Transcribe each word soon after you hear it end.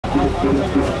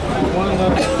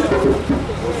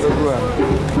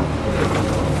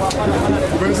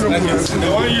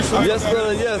Yes,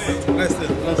 brother, yes.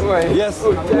 Yes.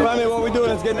 Family, what we're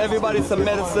doing is getting everybody some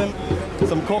medicine,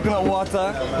 some coconut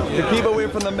water to keep away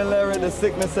from the malaria, the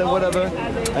sickness and whatever,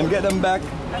 and get them back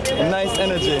nice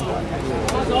energy.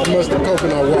 How much the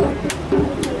coconut water?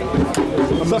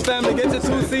 So family, get your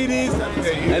 2 CDs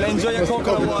and enjoy your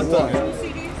coconut water.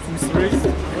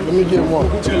 Let me get one.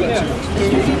 Let me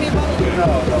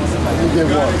get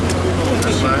one.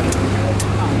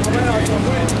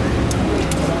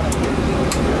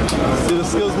 See the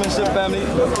skillsmanship, family?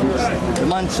 The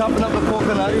man chopping up the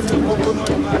coconut.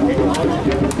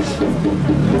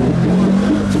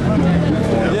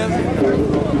 Yes.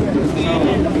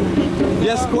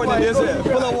 Yes, Courtney, yes, it.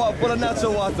 Full of water, full of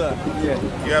natural water.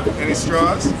 You have any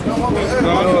straws?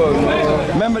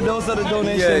 Remember, those are the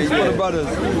donations for the brothers.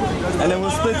 And then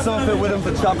we'll split some of it with them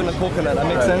for chopping the coconut. That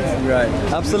makes sense? Right.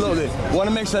 Absolutely. Want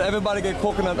to make sure everybody get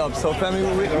coconut up. So family,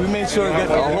 we made sure to get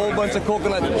a whole bunch of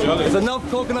coconut. There's enough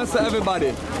coconuts for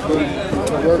everybody.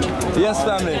 Yes,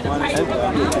 family.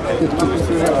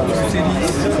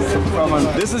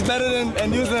 And this is better than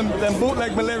using them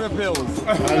bootleg malaria pills.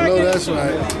 I know that's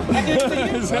right. I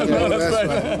know that's right.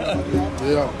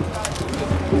 Yeah.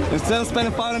 Instead of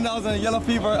spending $500 on a yellow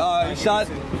fever shot,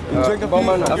 drink a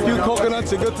few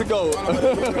coconuts, you're good to go.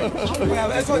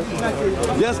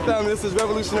 Yes, family, this is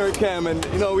Revolutionary Cam, and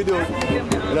you know what we do.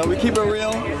 You know, we keep it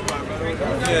real.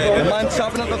 The man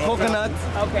chopping up the coconut,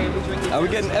 and we're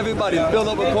getting everybody filled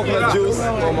up with coconut juice.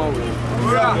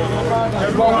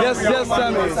 Yes, yes,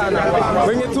 family.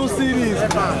 Bring your 2 CDs.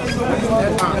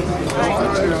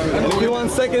 And if you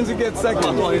want seconds, you get seconds.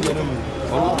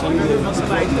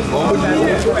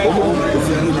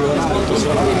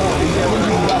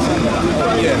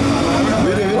 Yes.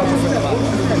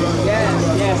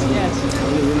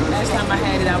 Last time I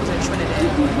had it, I was in Trinidad.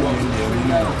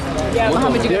 Yeah,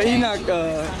 Muhammad, yeah, Enoch.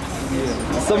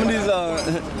 Some of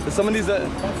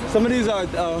these are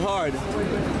hard.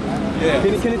 Yeah.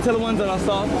 Can you tell the ones that are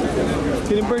soft?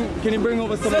 Can you bring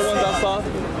over some of the ones that are soft?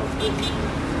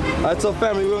 Alright, so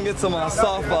family, we're gonna get some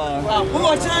soft. There's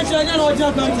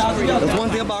one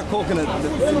thing about coconut.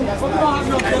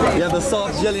 You have the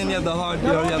soft jelly and you have the hard, you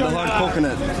have the hard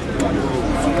coconut.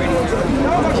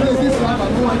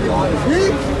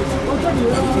 I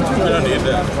don't need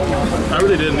that. I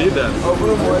really didn't need that.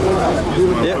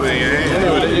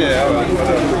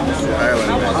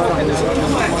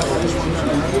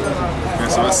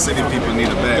 So us city people need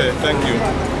a bag. Okay, thank you.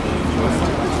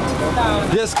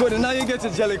 Yes, Courtney, now you get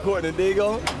your jelly, Courtney. There you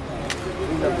go.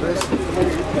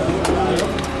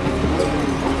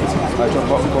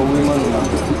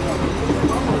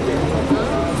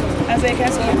 Isaiah, can I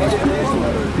see your picture?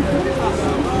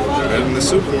 Better in the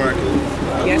supermarket.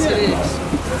 Yes, it is.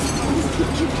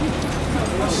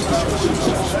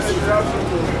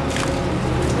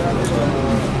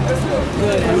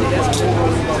 Good.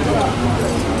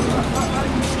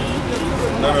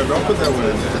 No, don't put that one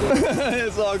in there.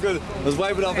 It's all good. Let's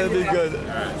wipe it off and be good.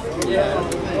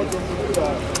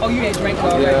 Oh, you didn't drink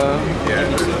already? Yeah.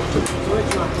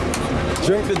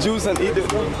 Drink the juice and eat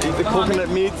the coconut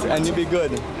meat and you'll be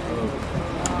good.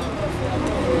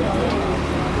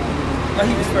 Oh,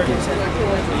 he was first.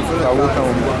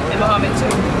 And Muhammad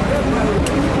too.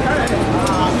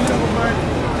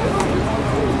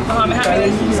 Muhammad, how many?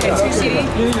 You said 2 CD?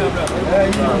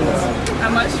 How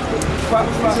much? 2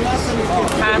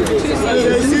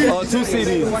 CDs. Oh, 2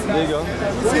 CDs. There you go.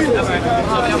 Alright,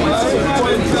 Muhammad, I want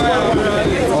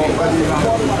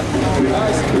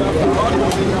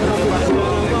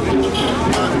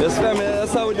 2. Yes, family.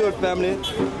 That's how we do it, family.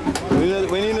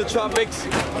 When you're in the tropics,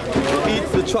 we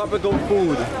eat the tropical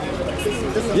food.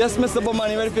 Yes, Mr.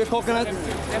 Bomani, ready for your coconut?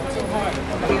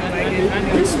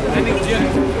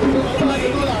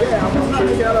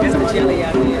 That's the jelly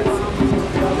out there.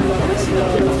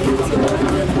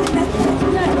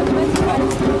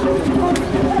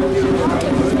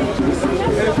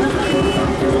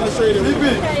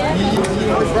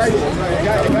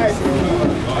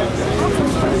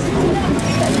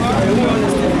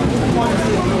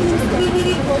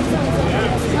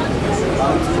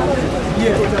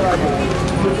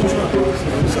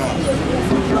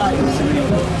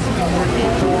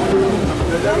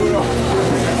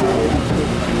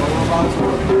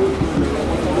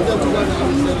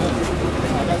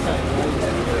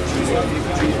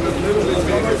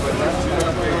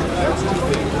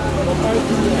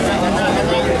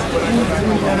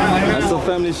 And so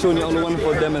family showing you all the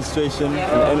wonderful demonstration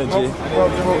and energy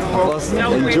of us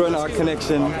enjoying our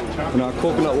connection and our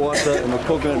coconut water and the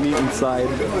coconut meat inside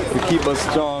to keep us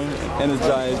strong,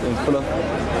 energized and full of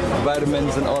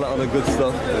vitamins and all that other good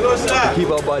stuff to keep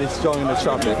our bodies strong in the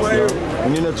tropics. You know?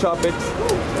 And in the tropics,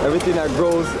 everything that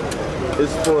grows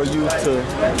is for you to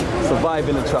survive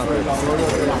in the tropics.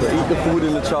 So eat the food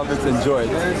in the tropics, enjoy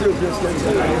it.